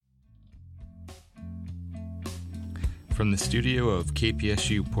From the studio of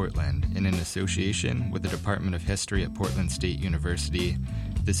KPSU Portland, and in association with the Department of History at Portland State University,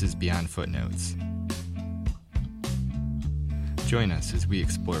 this is Beyond Footnotes. Join us as we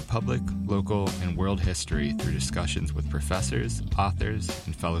explore public, local, and world history through discussions with professors, authors,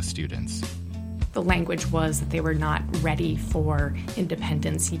 and fellow students. The language was that they were not ready for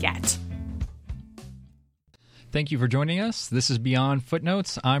independence yet. Thank you for joining us. This is Beyond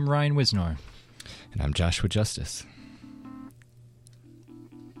Footnotes. I'm Ryan Wisnor. And I'm Joshua Justice.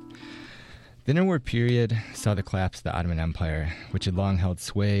 The interwar period saw the collapse of the Ottoman Empire, which had long held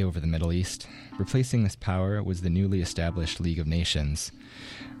sway over the Middle East. Replacing this power was the newly established League of Nations.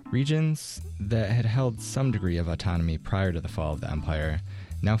 Regions that had held some degree of autonomy prior to the fall of the empire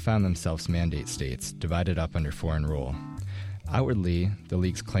now found themselves mandate states, divided up under foreign rule. Outwardly, the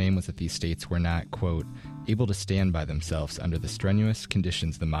League's claim was that these states were not, quote, able to stand by themselves under the strenuous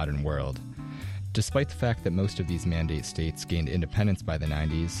conditions of the modern world. Despite the fact that most of these mandate states gained independence by the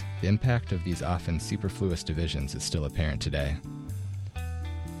 90s, the impact of these often superfluous divisions is still apparent today.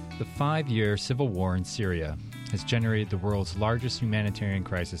 The 5-year civil war in Syria has generated the world's largest humanitarian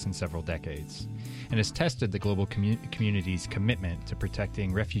crisis in several decades, and has tested the global community's commitment to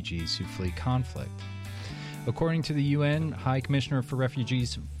protecting refugees who flee conflict. According to the UN High Commissioner for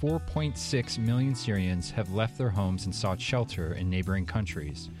Refugees, 4.6 million Syrians have left their homes and sought shelter in neighboring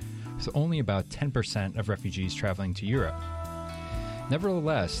countries, with only about 10% of refugees traveling to Europe.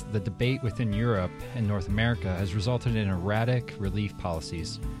 Nevertheless, the debate within Europe and North America has resulted in erratic relief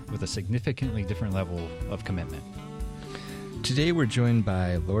policies with a significantly different level of commitment. Today we're joined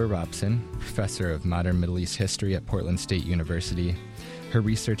by Laura Robson, professor of modern Middle East history at Portland State University. Her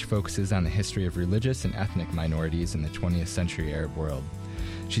research focuses on the history of religious and ethnic minorities in the 20th century Arab world.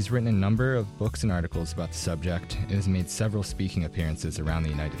 She's written a number of books and articles about the subject and has made several speaking appearances around the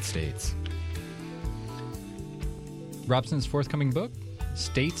United States. Robson's forthcoming book,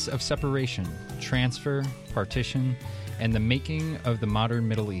 States of Separation, Transfer, Partition, and the Making of the Modern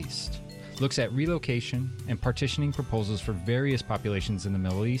Middle East, looks at relocation and partitioning proposals for various populations in the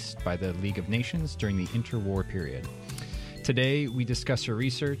Middle East by the League of Nations during the interwar period. Today, we discuss her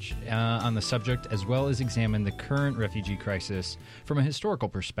research on the subject as well as examine the current refugee crisis from a historical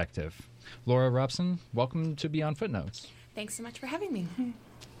perspective. Laura Robson, welcome to Beyond Footnotes. Thanks so much for having me.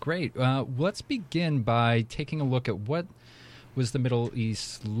 Great. Let's begin by taking a look at what was the Middle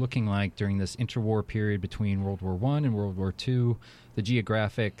East looking like during this interwar period between World War I and World War II, the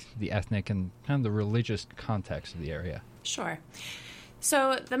geographic, the ethnic, and kind of the religious context of the area. Sure.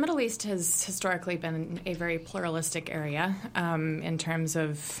 So the Middle East has historically been a very pluralistic area in terms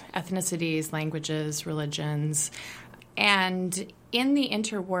of ethnicities, languages, religions. And in the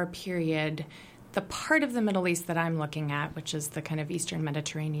interwar period, the part of the Middle East that I'm looking at, which is the kind of Eastern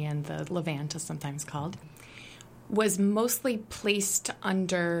Mediterranean, the Levant is sometimes called, was mostly placed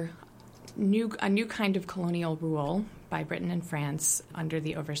under a new kind of colonial rule by Britain and France under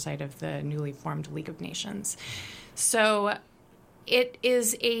the oversight of the newly formed League of Nations. So it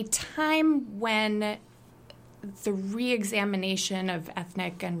is a time when the re-examination of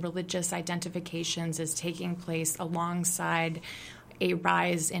ethnic and religious identifications is taking place alongside a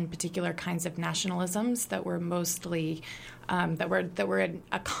rise in particular kinds of nationalisms that were mostly that were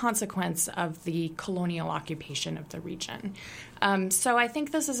a consequence of the colonial occupation of the region. So I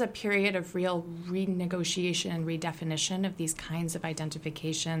think this is a period of real renegotiation and redefinition of these kinds of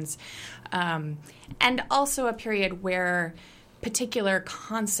identifications, and also a period where particular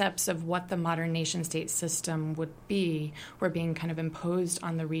concepts of what the modern nation-state system would be were being kind of imposed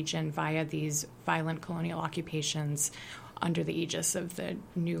on the region via these violent colonial occupations under the aegis of the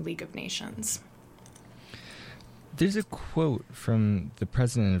new League of Nations. There's a quote from the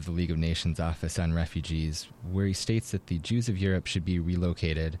president of the League of Nations Office on Refugees where he states that the Jews of Europe should be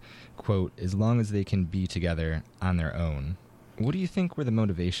relocated, quote, as long as they can be together on their own. What do you think were the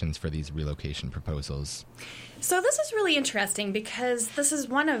motivations for these relocation proposals? So this is really interesting because this is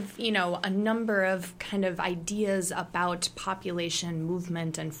one of, a number of kind of ideas about population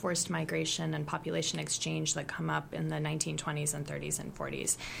movement and forced migration and population exchange that come up in the 1920s and 30s and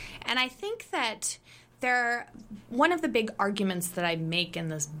 40s. And I think that one of the big arguments that I make in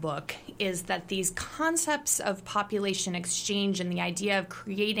this book is that these concepts of population exchange and the idea of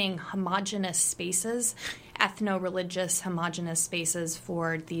creating homogenous spaces, ethno-religious homogenous spaces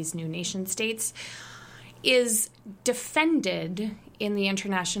for these new nation states, is defended in the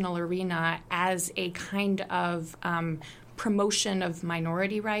international arena as a kind of promotion of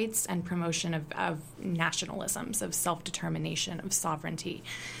minority rights and promotion of nationalisms, of self-determination, of sovereignty.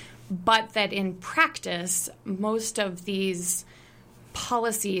 But that in practice, most of these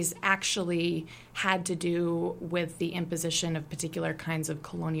policies actually had to do with the imposition of particular kinds of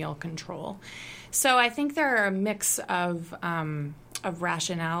colonial control. So I think there are a mix of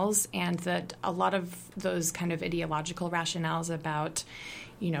rationales, and that a lot of those kind of ideological rationales about,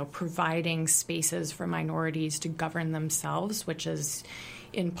 providing spaces for minorities to govern themselves, which is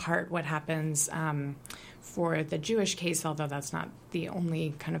in part what happens for the Jewish case, although that's not the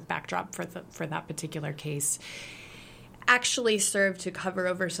only kind of backdrop for that particular case, actually served to cover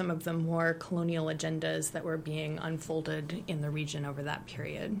over some of the more colonial agendas that were being unfolded in the region over that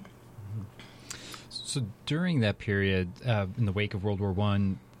period. So during that period, in the wake of World War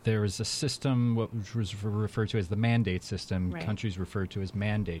I, there was a system which was referred to as the mandate system, right. Countries referred to as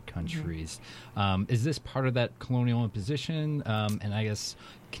mandate countries. Mm-hmm. Is this part of that colonial imposition? And I guess,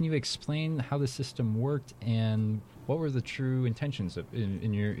 can you explain how the system worked and what were the true intentions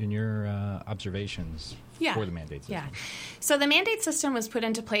in your observations for the mandate system? Yeah. So the mandate system was put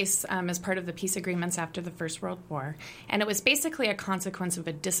into place as part of the peace agreements after the First World War, and it was basically a consequence of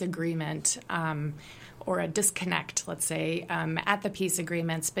a disagreement or a disconnect, let's say, at the peace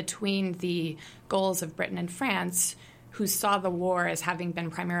agreements between the goals of Britain and France, who saw the war as having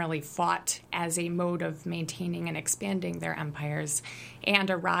been primarily fought as a mode of maintaining and expanding their empires, and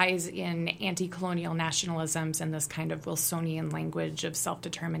a rise in anti-colonial nationalisms and this kind of Wilsonian language of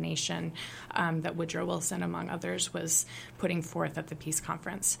self-determination that Woodrow Wilson, among others, was putting forth at the peace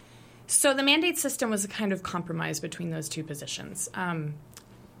conference. So the mandate system was a kind of compromise between those two positions.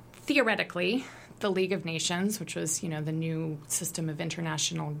 Theoretically, the League of Nations, which was, the new system of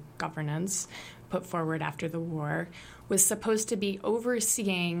international governance put forward after the war, was supposed to be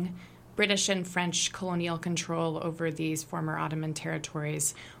overseeing British and French colonial control over these former Ottoman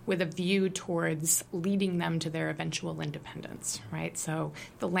territories with a view towards leading them to their eventual independence, right? So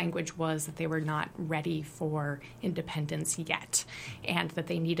the language was that they were not ready for independence yet, and that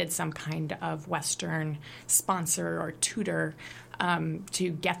they needed some kind of Western sponsor or tutor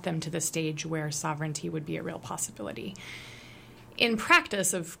to get them to the stage where sovereignty would be a real possibility. In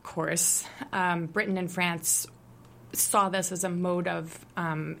practice, of course, Britain and France saw this as a mode of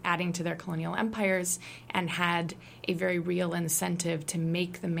adding to their colonial empires and had a very real incentive to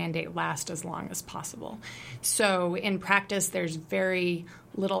make the mandate last as long as possible. So in practice, there's very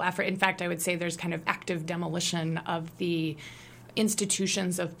little effort. In fact, I would say there's kind of active demolition of the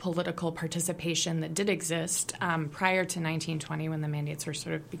institutions of political participation that did exist prior to 1920, when the mandates were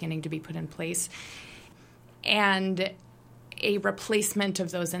sort of beginning to be put in place, and a replacement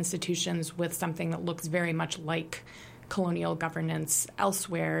of those institutions with something that looks very much like colonial governance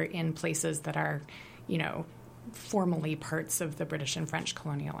elsewhere in places that are, formally parts of the British and French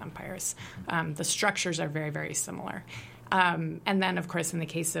colonial empires. The structures are very, very similar. And then, of course, in the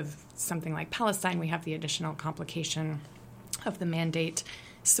case of something like Palestine, we have the additional complication of the mandate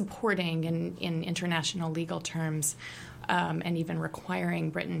supporting in international legal terms and even requiring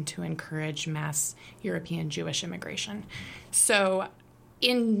Britain to encourage mass European Jewish immigration. So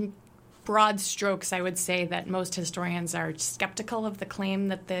in broad strokes, I would say that most historians are skeptical of the claim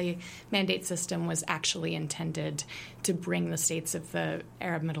that the mandate system was actually intended to bring the states of the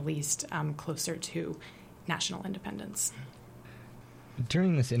Arab Middle East closer to national independence.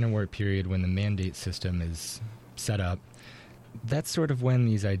 During this interwar period, when the mandate system is set up, that's sort of when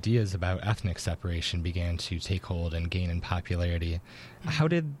these ideas about ethnic separation began to take hold and gain in popularity. How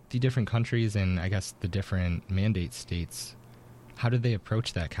did the different countries and, I guess, the different mandate states, how did they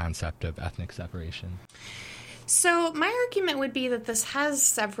approach that concept of ethnic separation? So my argument would be that this has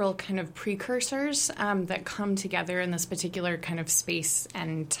several kind of precursors that come together in this particular kind of space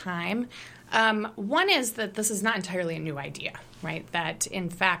and time. One is that this is not entirely a new idea, right? That, in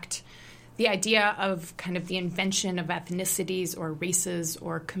fact, the idea of kind of the invention of ethnicities or races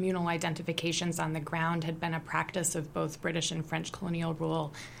or communal identifications on the ground had been a practice of both British and French colonial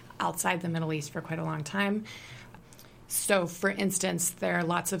rule outside the Middle East for quite a long time. So, for instance, there are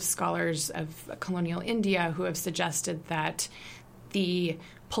lots of scholars of colonial India who have suggested that the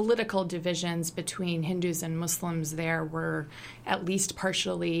political divisions between Hindus and Muslims there were at least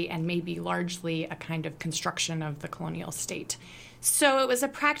partially and maybe largely a kind of construction of the colonial state. So it was a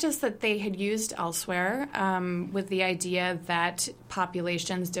practice that they had used elsewhere with the idea that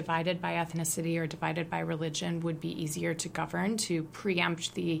populations divided by ethnicity or divided by religion would be easier to govern, to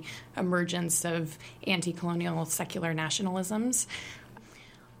preempt the emergence of anti-colonial secular nationalisms.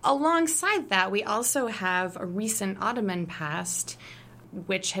 Alongside that, we also have a recent Ottoman past,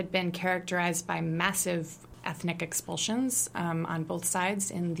 which had been characterized by massive ethnic expulsions on both sides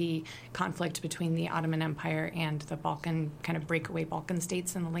in the conflict between the Ottoman Empire and the Balkan, kind of breakaway Balkan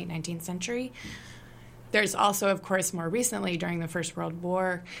states in the late 19th century. There's also, of course, more recently, during the First World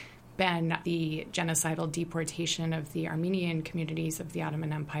War, been the genocidal deportation of the Armenian communities of the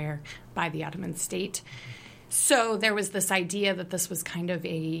Ottoman Empire by the Ottoman state. So there was this idea that this was kind of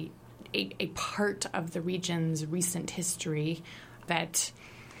a part of the region's recent history that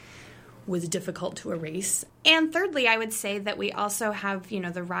was difficult to erase. And thirdly, I would say that we also have,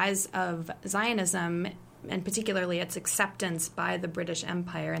 the rise of Zionism, and particularly its acceptance by the British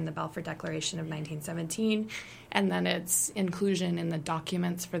Empire in the Balfour Declaration of 1917, and then its inclusion in the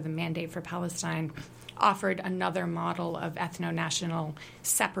documents for the Mandate for Palestine, offered another model of ethno-national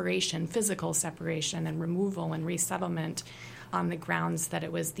separation, physical separation and removal and resettlement on the grounds that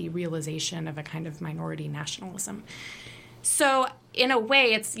it was the realization of a kind of minority nationalism. So in a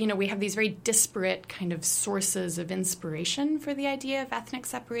way, it's, we have these very disparate kind of sources of inspiration for the idea of ethnic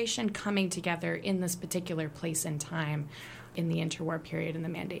separation coming together in this particular place and time in the interwar period in the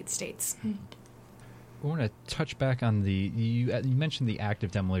Mandate states. I want to touch back on you mentioned the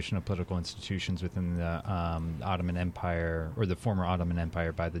active demolition of political institutions within the Ottoman Empire, or the former Ottoman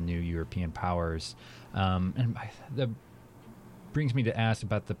Empire, by the new European powers. That brings me to ask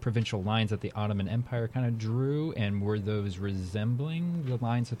about the provincial lines that the Ottoman Empire kind of drew, and were those resembling the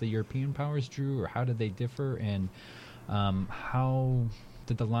lines that the European powers drew, or how did they differ, and how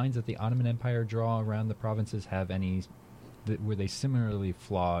did the lines that the Ottoman Empire draw around the provinces have any, were they similarly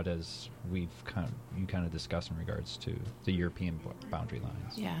flawed as you kind of discussed in regards to the European boundary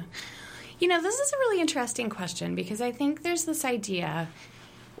lines? Yeah. This is a really interesting question, because I think there's this idea,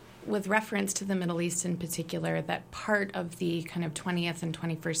 with reference to the Middle East in particular, that part of the kind of 20th and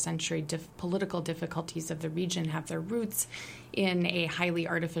 21st century political difficulties of the region have their roots in a highly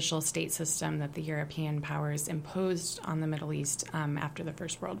artificial state system that the European powers imposed on the Middle East after the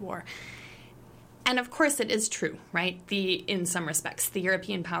First World War. And of course it is true, right? In some respects, the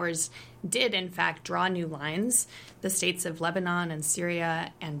European powers did in fact draw new lines. The states of Lebanon and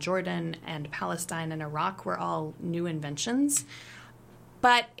Syria and Jordan and Palestine and Iraq were all new inventions.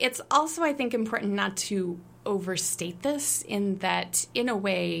 But it's also, I think, important not to overstate this, in that, in a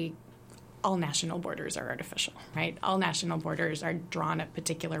way, all national borders are artificial, right? All national borders are drawn at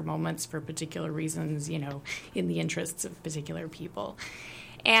particular moments for particular reasons, in the interests of particular people.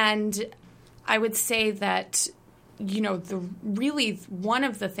 And I would say that, one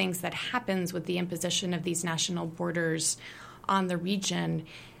of the things that happens with the imposition of these national borders on the region,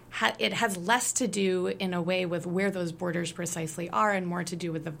 it has less to do, in a way, with where those borders precisely are, and more to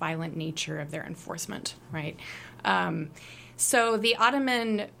do with the violent nature of their enforcement, right? So the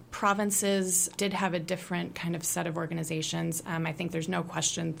Ottoman provinces did have a different kind of set of organizations. I think there's no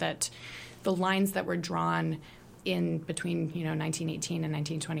question that the lines that were drawn in between, 1918 and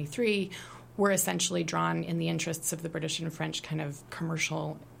 1923 were essentially drawn in the interests of the British and French kind of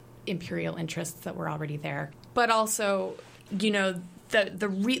commercial imperial interests that were already there. But also, the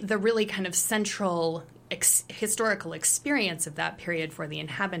really kind of central historical experience of that period for the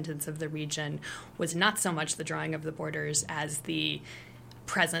inhabitants of the region was not so much the drawing of the borders as the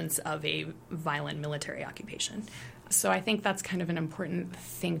presence of a violent military occupation. So I think that's kind of an important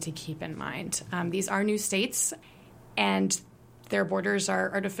thing to keep in mind. These are new states, and their borders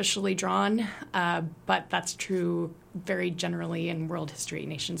are artificially drawn, but that's true very generally in world history.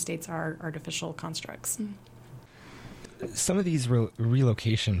 Nation states are artificial constructs. Some of these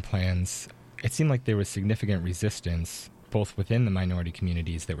relocation plans, it seemed like there was significant resistance both within the minority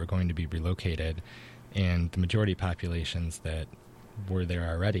communities that were going to be relocated and the majority populations that were there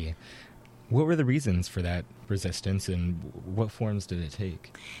already. What were the reasons for that resistance, and what forms did it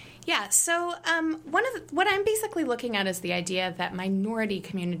take? Yeah, so what I'm basically looking at is the idea that minority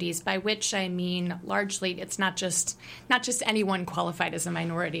communities, by which I mean largely it's not just anyone qualified as a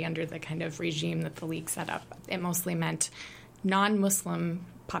minority under the kind of regime that the League set up. It mostly meant non-Muslim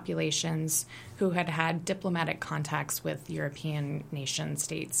populations who had had diplomatic contacts with European nation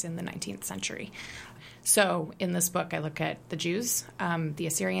states in the 19th century. So in this book, I look at the Jews, the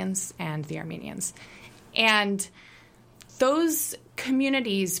Assyrians, and the Armenians. And those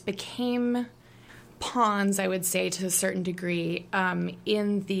communities became pawns, I would say, to a certain degree,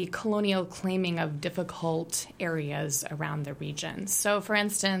 in the colonial claiming of difficult areas around the region. So, for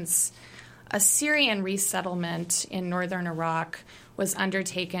instance, Assyrian resettlement in northern Iraq was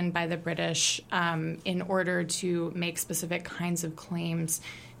undertaken by the British in order to make specific kinds of claims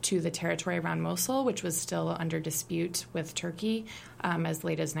to the territory around Mosul, which was still under dispute with Turkey as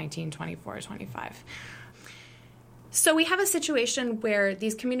late as 1924-25. So we have a situation where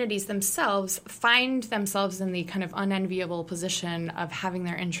these communities themselves find themselves in the kind of unenviable position of having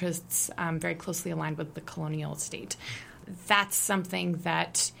their interests very closely aligned with the colonial state. That's something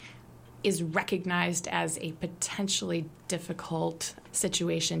that is recognized as a potentially difficult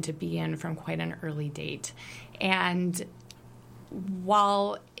situation to be in from quite an early date. And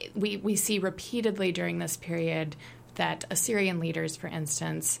while we see repeatedly during this period that Assyrian leaders, for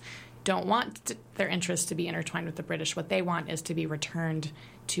instance, don't want their interests to be intertwined with the British, what they want is to be returned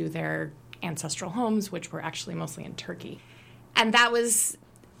to their ancestral homes, which were actually mostly in Turkey. And that was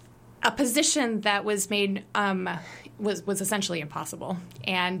a position that was made was essentially impossible.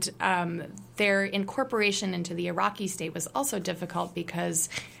 And their incorporation into the Iraqi state was also difficult because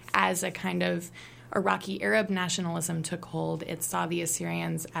as a kind of Iraqi Arab nationalism took hold, it saw the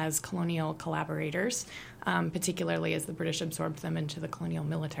Assyrians as colonial collaborators, particularly as the British absorbed them into the colonial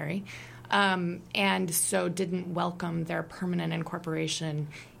military, and so didn't welcome their permanent incorporation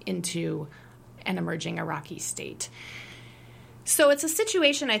into an emerging Iraqi state. So it's a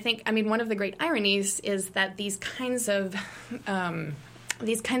situation, I think, one of the great ironies is that these kinds of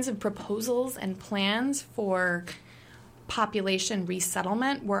proposals and plans for population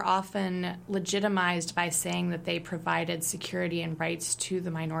resettlement were often legitimized by saying that they provided security and rights to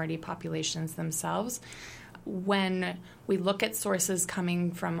the minority populations themselves. When we look at sources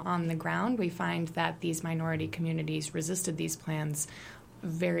coming from on the ground, we find that these minority communities resisted these plans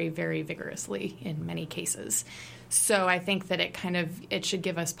very, very vigorously in many cases. So I think that it should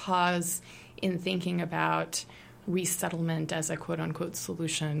give us pause in thinking about resettlement as a quote-unquote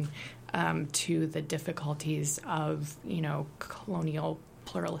solution to the difficulties of, colonial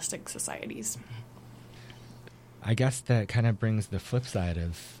pluralistic societies. I guess that kind of brings the flip side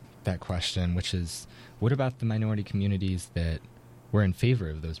of that question, which is, what about the minority communities that were in favor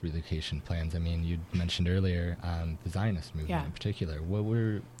of those relocation plans? You mentioned earlier the Zionist movement in particular. What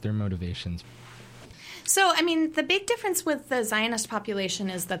were their motivations? So, the big difference with the Zionist population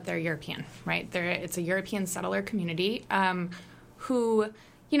is that they're European, right? It's a European settler community who,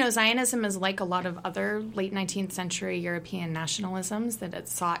 Zionism is like a lot of other late 19th century European nationalisms, that it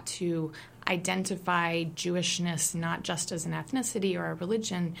sought to identify Jewishness not just as an ethnicity or a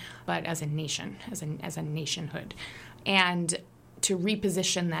religion, but as a nation, as a nationhood, and to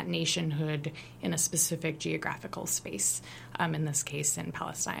reposition that nationhood in a specific geographical space, in this case in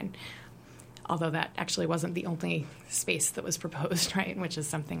Palestine. Although that actually wasn't the only space that was proposed, right, which is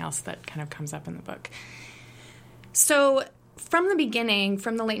something else that kind of comes up in the book. So from the beginning,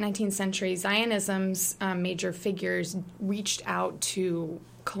 from the late 19th century, Zionism's major figures reached out to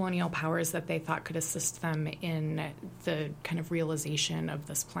colonial powers that they thought could assist them in the kind of realization of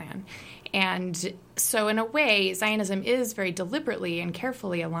this plan. And so in a way, Zionism is very deliberately and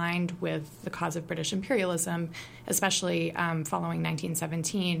carefully aligned with the cause of British imperialism, especially following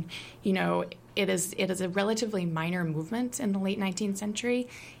 1917. It is a relatively minor movement in the late 19th century.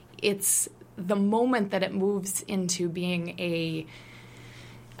 It's the moment that it moves into being a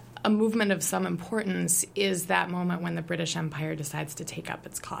movement of some importance is that moment when the British Empire decides to take up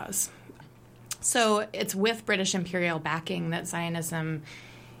its cause. So it's with British imperial backing that Zionism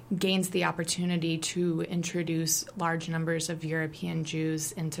gains the opportunity to introduce large numbers of European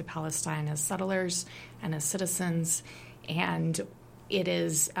Jews into Palestine as settlers and as citizens. And it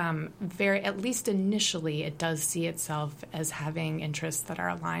is at least initially, it does see itself as having interests that are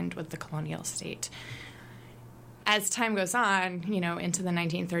aligned with the colonial state. As time goes on, into the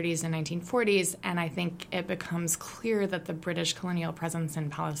 1930s and 1940s, and I think it becomes clear that the British colonial presence in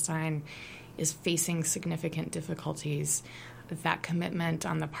Palestine is facing significant difficulties, that commitment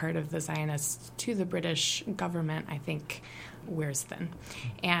on the part of the Zionists to the British government, I think, wears thin.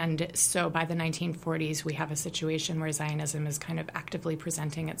 And so by the 1940s, we have a situation where Zionism is kind of actively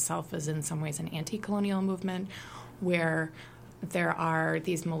presenting itself as in some ways an anti-colonial movement, where there are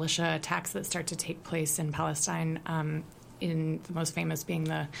these militia attacks that start to take place in Palestine, in the most famous being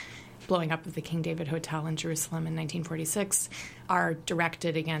the blowing up of the King David Hotel in Jerusalem in 1946, are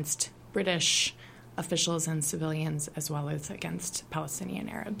directed against British officials and civilians as well as against Palestinian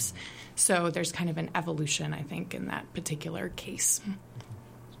Arabs. So there's kind of an evolution, I think, in that particular case.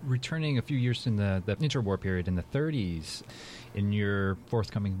 Returning a few years in the interwar period in the 30s, in your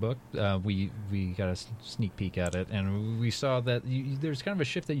forthcoming book, we got a sneak peek at it, and we saw that there's kind of a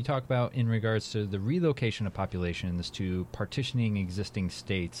shift that you talk about in regards to the relocation of populations to partitioning existing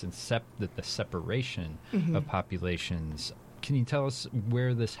states and the separation of populations. Can you tell us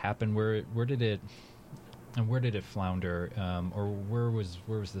where this happened? Where did it flounder, or where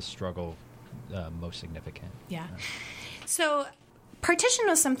was the struggle most significant? Yeah. So partition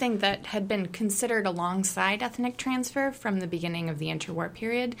was something that had been considered alongside ethnic transfer from the beginning of the interwar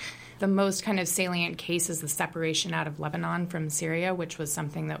period. The most kind of salient case is the separation out of Lebanon from Syria, which was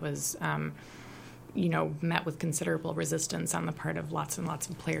something that was met with considerable resistance on the part of lots and lots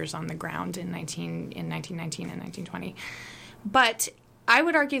of players on the ground in 1919 and 1920. But I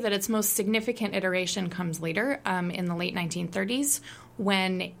would argue that its most significant iteration comes later, in the late 1930s,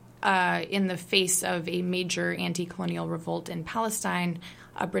 when, in the face of a major anti-colonial revolt in Palestine,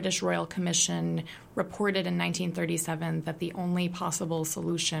 a British Royal Commission reported in 1937 that the only possible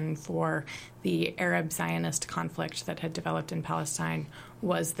solution for the Arab Zionist conflict that had developed in Palestine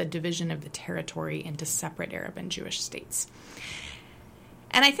was the division of the territory into separate Arab and Jewish states.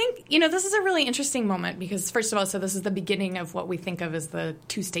 And I think, this is a really interesting moment because, first of all, so this is the beginning of what we think of as the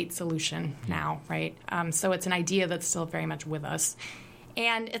two-state solution now, right? So it's an idea that's still very much with us.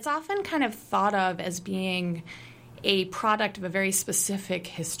 And it's often kind of thought of as being a product of a very specific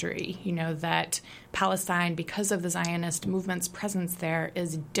history, that Palestine, because of the Zionist movement's presence there,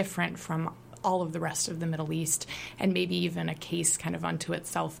 is different from all of the rest of the Middle East and maybe even a case kind of unto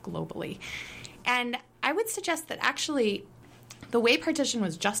itself globally. And I would suggest that actually the way partition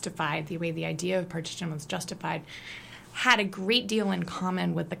was justified, the way the idea of partition was justified, had a great deal in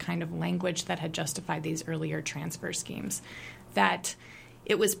common with the kind of language that had justified these earlier transfer schemes, that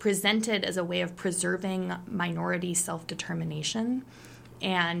it was presented as a way of preserving minority self-determination,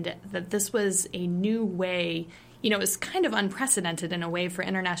 and that this was a new way, it was kind of unprecedented in a way for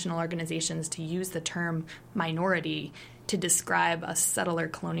international organizations to use the term minority to describe a settler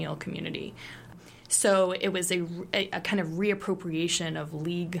colonial community. So it was a kind of reappropriation of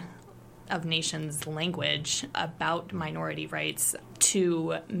League of Nations language about minority rights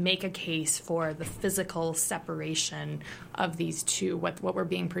to make a case for the physical separation of these two, what were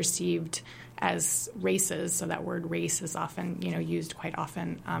being perceived as races. So that word race is often, used quite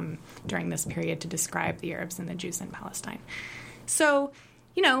often during this period to describe the Arabs and the Jews in Palestine. So,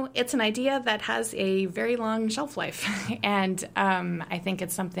 it's an idea that has a very long shelf life. And I think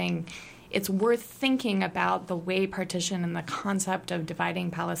it's worth thinking about the way partition and the concept of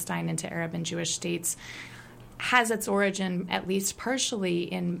dividing Palestine into Arab and Jewish states has its origin, at least partially,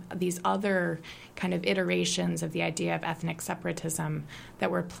 in these other kind of iterations of the idea of ethnic separatism that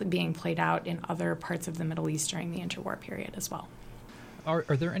were being played out in other parts of the Middle East during the interwar period as well. Are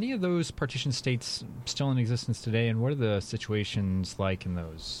there any of those partition states still in existence today, and what are the situations like in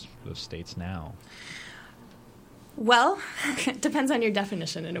those states now? Well, it depends on your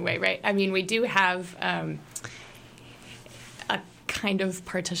definition in a way, right? I mean, we do have a kind of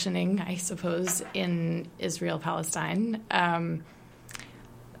partitioning, I suppose, in Israel-Palestine.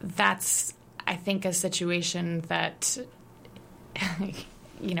 That's, I think, a situation that,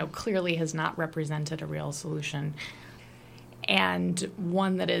 clearly has not represented a real solution, and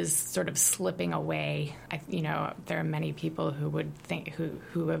one that is sort of slipping away. There are many people who would think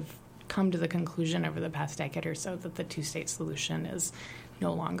who have come to the conclusion over the past decade or so that the two-state solution is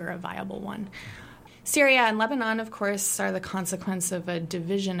no longer a viable one. Syria and Lebanon, of course, are the consequence of a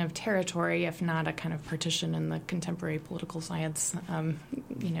division of territory, if not a kind of partition in the contemporary political science,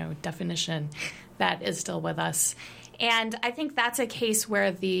 definition that is still with us. And I think that's a case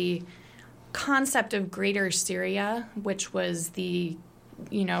where the concept of Greater Syria, which was the,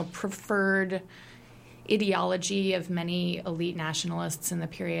 preferred ideology of many elite nationalists in the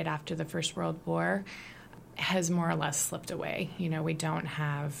period after the First World War, has more or less slipped away. We don't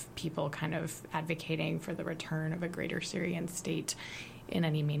have people kind of advocating for the return of a greater Syrian state in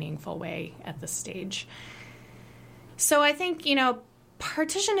any meaningful way at this stage. So I think,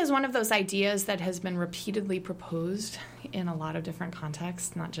 partition is one of those ideas that has been repeatedly proposed in a lot of different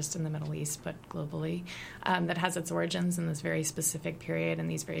contexts, not just in the Middle East, but globally, that has its origins in this very specific period and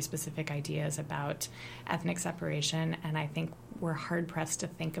these very specific ideas about ethnic separation. And I think we're hard-pressed to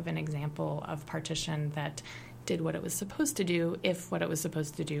think of an example of partition that did what it was supposed to do, if what it was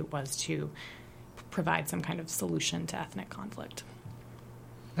supposed to do was to provide some kind of solution to ethnic conflict.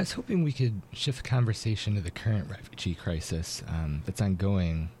 I was hoping we could shift the conversation to the current refugee crisis that's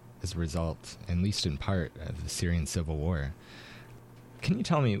ongoing as a result, at least in part, of the Syrian civil war. Can you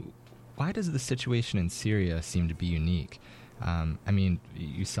tell me, why does the situation in Syria seem to be unique?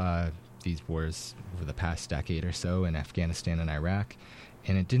 You saw these wars over the past decade or so in Afghanistan and Iraq,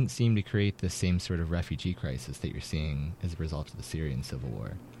 and it didn't seem to create the same sort of refugee crisis that you're seeing as a result of the Syrian civil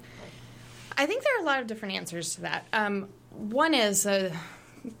war. I think there are a lot of different answers to that. One is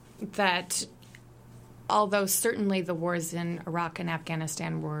that although certainly the wars in Iraq and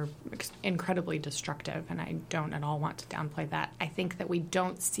Afghanistan were incredibly destructive, and I don't at all want to downplay that, I think that we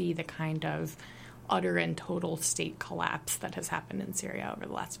don't see the kind of utter and total state collapse that has happened in Syria over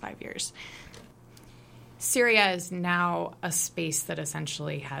the last 5 years. Syria is now a space that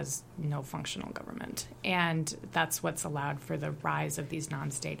essentially has no functional government, and that's what's allowed for the rise of these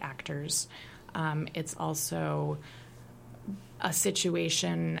non-state actors It's also a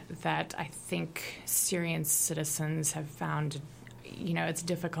situation that I think Syrian citizens have found, it's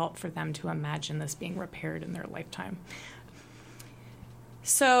difficult for them to imagine this being repaired in their lifetime.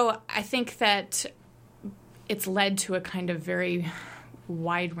 So I think that it's led to a kind of very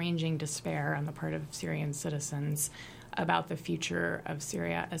wide-ranging despair on the part of Syrian citizens about the future of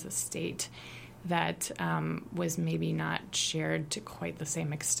Syria as a state that was maybe not shared to quite the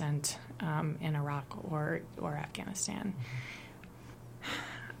same extent in Iraq or Afghanistan.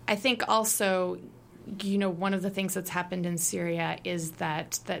 I think also, one of the things that's happened in Syria is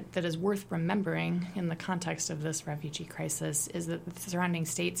that is worth remembering in the context of this refugee crisis is that the surrounding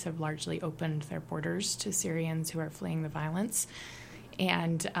states have largely opened their borders to Syrians who are fleeing the violence.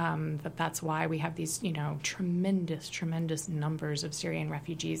 And that's why we have these, tremendous numbers of Syrian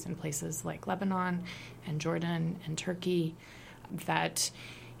refugees in places like Lebanon and Jordan and Turkey, that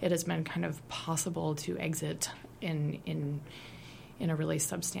it has been kind of possible to exit in a really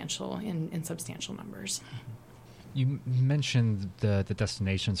substantial numbers. You mentioned the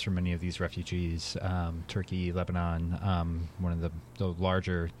destinations for many of these refugees, Turkey, Lebanon, one of the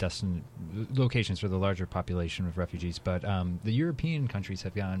larger locations for the larger population of refugees. But the European countries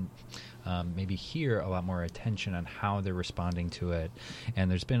have gotten maybe here a lot more attention on how they're responding to it. And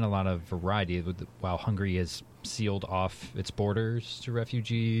there's been a lot of variety. While Hungary has sealed off its borders to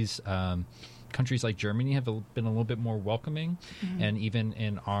refugees, countries like Germany have been a little bit more welcoming. Mm-hmm. And even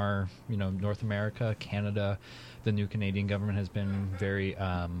in our, North America, Canada, the new Canadian government has been very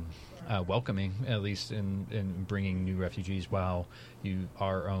welcoming, at least in bringing new refugees, while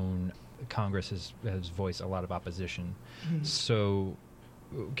our own Congress has voiced a lot of opposition. Mm-hmm. So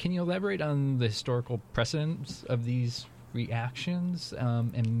can you elaborate on the historical precedents of these reactions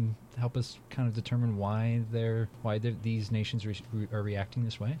and help us kind of determine why these nations are reacting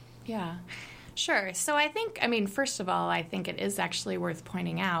this way? Yeah. Sure. So first of all, I think it is actually worth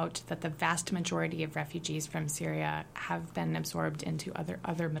pointing out that the vast majority of refugees from Syria have been absorbed into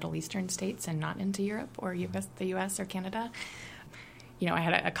other Middle Eastern states and not into Europe or the U.S. or Canada. I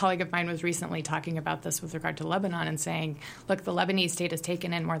had a colleague of mine was recently talking about this with regard to Lebanon and saying, look, the Lebanese state has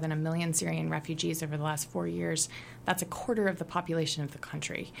taken in more than 1 million Syrian refugees over the last 4 years. That's a quarter of the population of the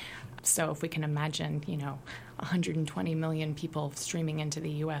country. So if we can imagine, 120 million people streaming into the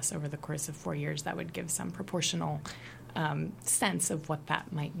U.S. over the course of 4 years, that would give some proportional sense of what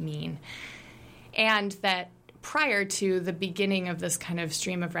that might mean. And that prior to the beginning of this kind of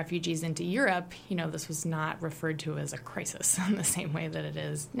stream of refugees into Europe, this was not referred to as a crisis in the same way that it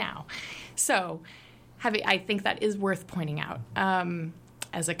is now. So I think that is worth pointing out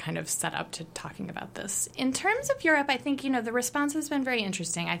as a kind of setup to talking about this. In terms of Europe, I think, the response has been very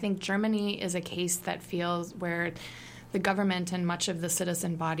interesting. I think Germany is a case that feels where the government and much of the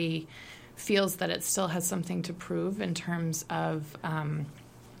citizen body feels that it still has something to prove in terms of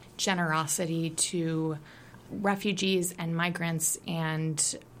generosity to refugees and migrants,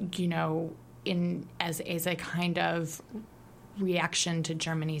 and as a kind of reaction to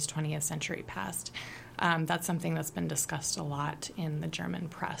Germany's 20th century past. That's something that's been discussed a lot in the German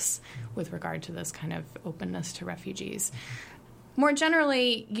press with regard to this kind of openness to refugees. More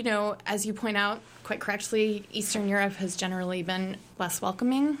generally, as you point out quite correctly, Eastern Europe has generally been less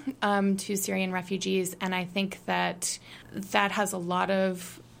welcoming to Syrian refugees, and I think that has a lot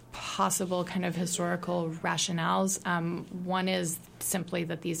of possible kind of historical rationales. One is simply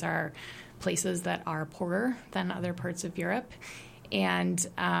that these are places that are poorer than other parts of Europe, and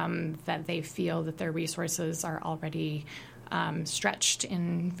that they feel that their resources are already stretched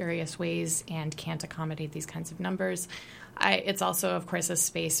in various ways and can't accommodate these kinds of numbers. It's also, of course, a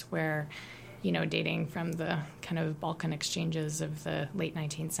space where, dating from the kind of Balkan exchanges of the late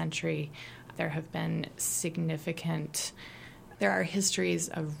 19th century, there are histories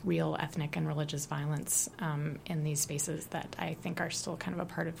of real ethnic and religious violence in these spaces that I think are still kind of a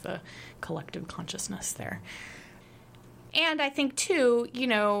part of the collective consciousness there. And I think, too,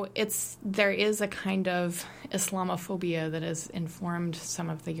 there is a kind of Islamophobia that has informed some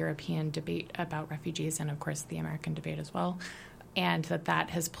of the European debate about refugees and, of course, the American debate as well, and that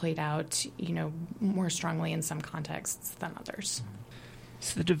has played out, more strongly in some contexts than others.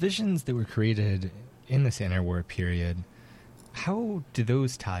 So the divisions that were created in this interwar period, how do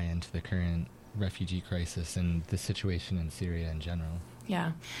those tie into the current refugee crisis and the situation in Syria in general?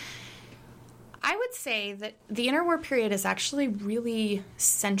 Yeah. I would say that the interwar period is actually really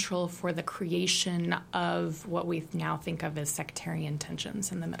central for the creation of what we now think of as sectarian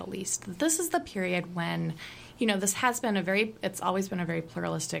tensions in the Middle East. This is the period when, this has been it's always been a very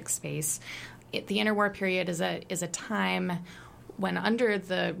pluralistic space. The interwar period is a time when under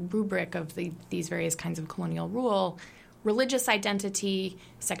the rubric of these various kinds of colonial rule, religious identity,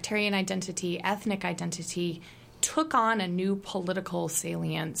 sectarian identity, ethnic identity took on a new political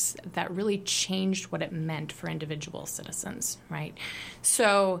salience that really changed what it meant for individual citizens, right?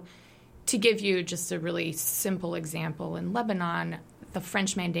 So to give you just a really simple example, in Lebanon, the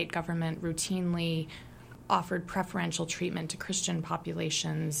French Mandate government routinely offered preferential treatment to Christian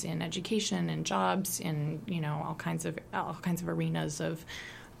populations in education and jobs, in all kinds of arenas of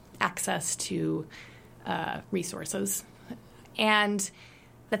access to resources, and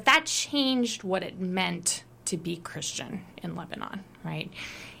that changed what it meant to be Christian in Lebanon, right?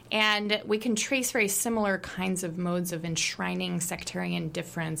 And we can trace very similar kinds of modes of enshrining sectarian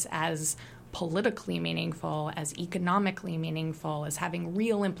difference as politically meaningful, as economically meaningful, as having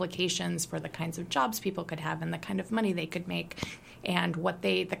real implications for the kinds of jobs people could have and the kind of money they could make and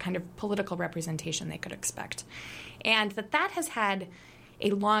the kind of political representation they could expect. And that has had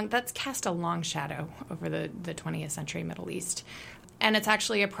that's cast a long shadow over the 20th century Middle East. And it's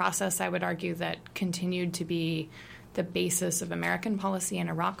actually a process, I would argue, that continued to be the basis of American policy in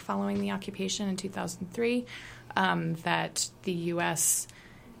Iraq following the occupation in 2003, that the U.S.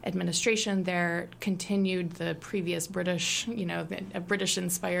 administration there continued the previous British, a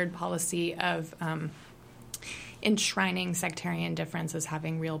British-inspired policy of enshrining sectarian difference as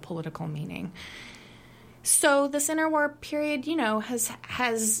having real political meaning. So this interwar period,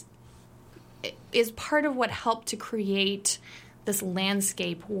 is part of what helped to create this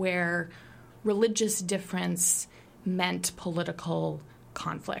landscape where religious difference meant political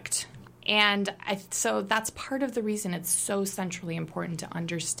conflict. And so that's part of the reason it's so centrally important to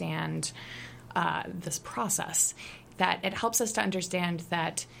understand this process, that it helps us to understand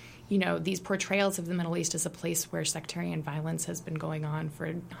that, these portrayals of the Middle East as a place where sectarian violence has been going on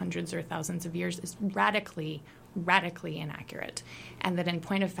for hundreds or thousands of years is radically inaccurate. And that in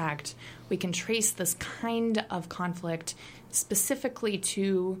point of fact, we can trace this kind of conflict specifically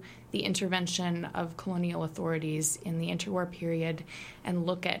to the intervention of colonial authorities in the interwar period and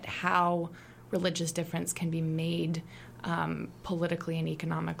look at how religious difference can be made politically and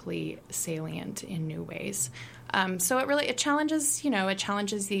economically salient in new ways. So it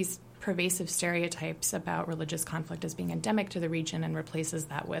challenges these pervasive stereotypes about religious conflict as being endemic to the region and replaces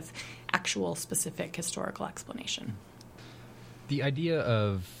that with actual specific historical explanation. The idea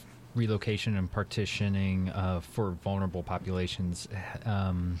of relocation and partitioning for vulnerable populations,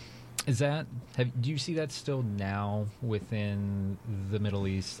 do you see that still now within the Middle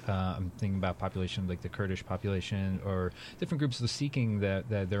East? I'm thinking about population like the Kurdish population or different groups seeking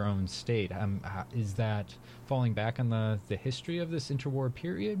their own state. Is that falling back on the history of this interwar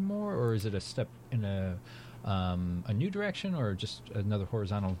period more, or is it a step in a new direction, or just another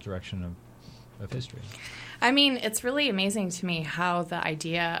horizontal direction of history? I mean, it's really amazing to me how the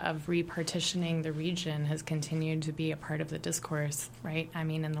idea of repartitioning the region has continued to be a part of the discourse, right? I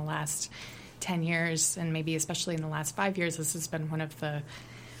mean, in the last 10 years, and maybe especially in the last 5 years, this has been one of the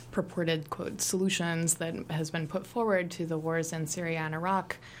purported, quote, solutions that has been put forward to the wars in Syria and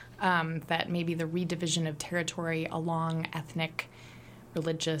Iraq, that maybe the redivision of territory along ethnic,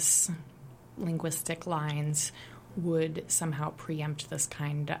 religious, linguistic lines would somehow preempt this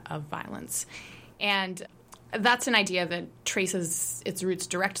kind of violence. And that's an idea that traces its roots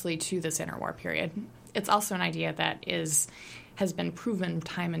directly to this interwar period. It's also an idea that has been proven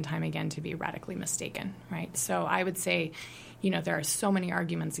time and time again to be radically mistaken, right? So I would say, there are so many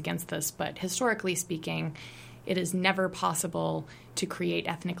arguments against this, but historically speaking, it is never possible to create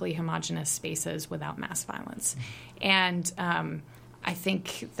ethnically homogenous spaces without mass violence. And I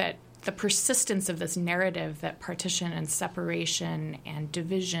think that the persistence of this narrative that partition and separation and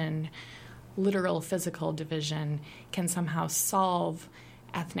division, literal physical division, can somehow solve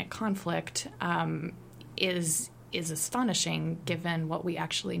ethnic conflict is astonishing, given what we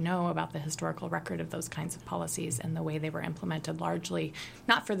actually know about the historical record of those kinds of policies and the way they were implemented, largely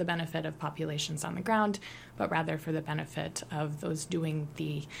not for the benefit of populations on the ground, but rather for the benefit of those doing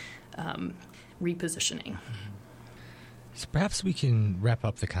the repositioning. So perhaps we can wrap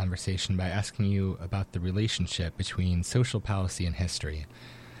up the conversation by asking you about the relationship between social policy and history.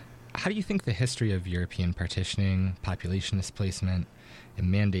 How do you think the history of European partitioning, population displacement, and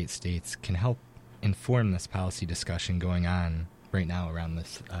mandate states can help inform this policy discussion going on right now around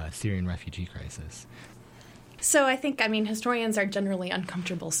this Syrian refugee crisis? So I think, historians are generally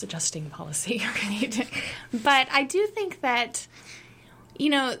uncomfortable suggesting policy, right? But I do think that,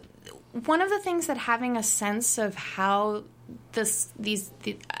 one of the things that having a sense of how a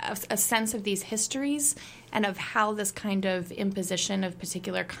sense of these histories and of how this kind of imposition of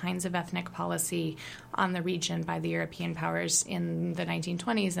particular kinds of ethnic policy on the region by the European powers in the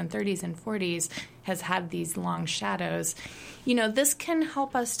 1920s and 30s and 40s has had these long shadows. This can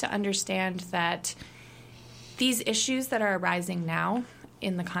help us to understand that these issues that are arising now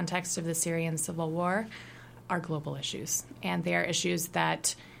in the context of the Syrian civil war are global issues, and they are issues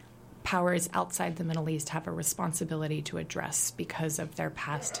that powers outside the Middle East have a responsibility to address because of their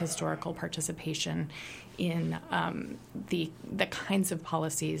past historical participation in the kinds of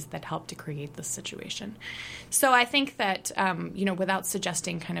policies that help to create this situation. So I think that, without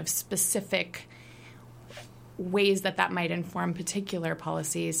suggesting kind of specific ways that might inform particular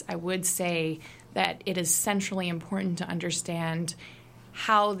policies, I would say that it is centrally important to understand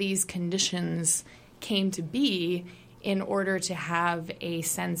how these conditions came to be in order to have a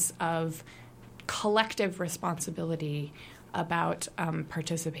sense of collective responsibility about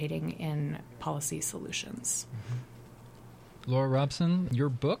participating in policy solutions. Mm-hmm. Laura Robson, your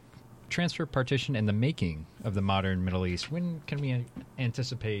book, Transfer, Partition, and the Making of the Modern Middle East. When can we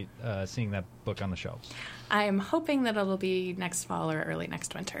anticipate seeing that book on the shelves? I am hoping that it'll be next fall or early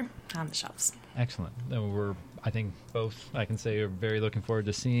next winter on the shelves. Excellent. I think both, I can say, are very looking forward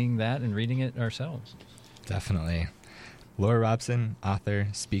to seeing that and reading it ourselves. Definitely. Laura Robson, author,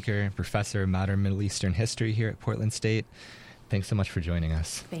 speaker, professor of modern Middle Eastern history here at Portland State. Thanks so much for joining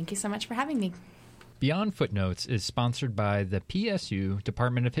us. Thank you so much for having me. Beyond Footnotes is sponsored by the PSU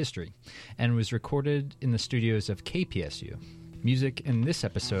Department of History and was recorded in the studios of KPSU. Music in this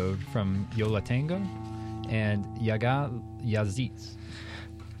episode from Yola Tango and Yaga Yaziz.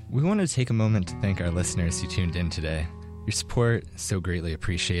 We want to take a moment to thank our listeners who tuned in today. Your support is so greatly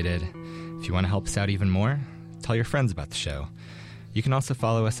appreciated. If you want to help us out even more, tell your friends about the show. You can also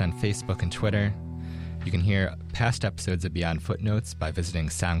follow us on Facebook and Twitter. You can hear past episodes of Beyond Footnotes by visiting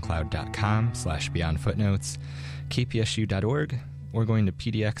soundcloud.com/beyondfootnotes, kpsu.org, or going to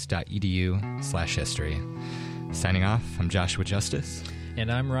pdx.edu/history. Signing off, I'm Joshua Justice. And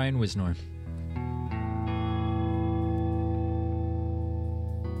I'm Ryan Wisnor.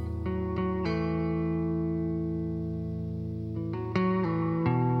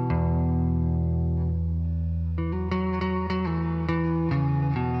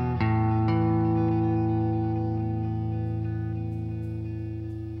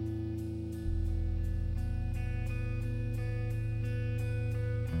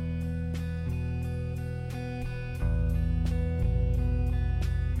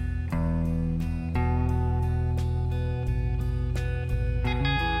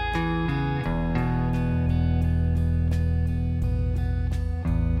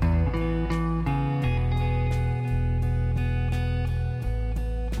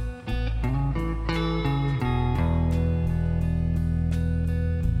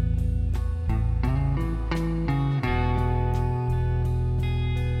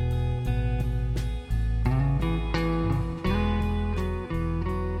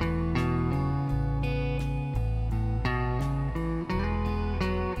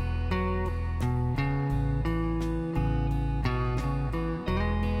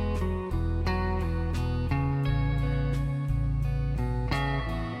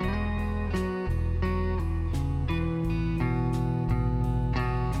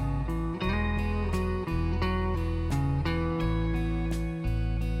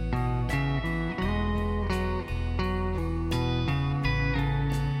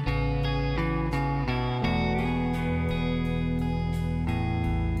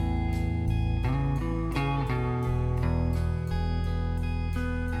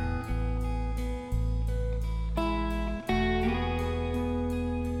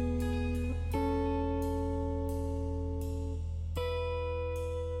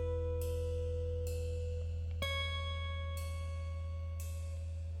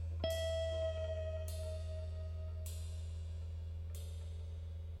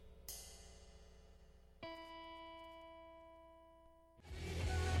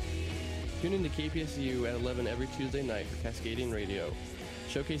 Tune in to KPSU at 11 every Tuesday night for Cascadian Radio,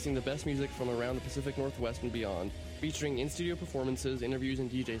 showcasing the best music from around the Pacific Northwest and beyond, featuring in-studio performances, interviews, and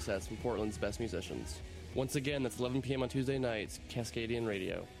DJ sets from Portland's best musicians. Once again, that's 11 p.m. on Tuesday nights, Cascadian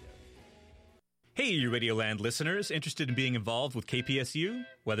Radio. Hey, you Radioland listeners, interested in being involved with KPSU?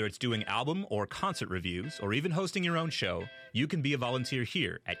 Whether it's doing album or concert reviews, or even hosting your own show, you can be a volunteer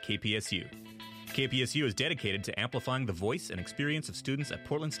here at KPSU. KPSU is dedicated to amplifying the voice and experience of students at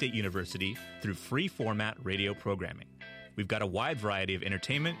Portland State University through free-format radio programming. We've got a wide variety of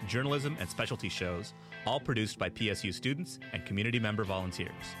entertainment, journalism, and specialty shows, all produced by PSU students and community member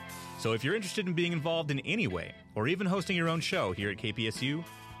volunteers. So if you're interested in being involved in any way, or even hosting your own show here at KPSU,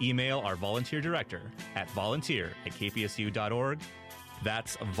 email our volunteer director at volunteer@kpsu.org.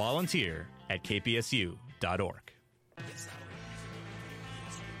 That's volunteer@kpsu.org.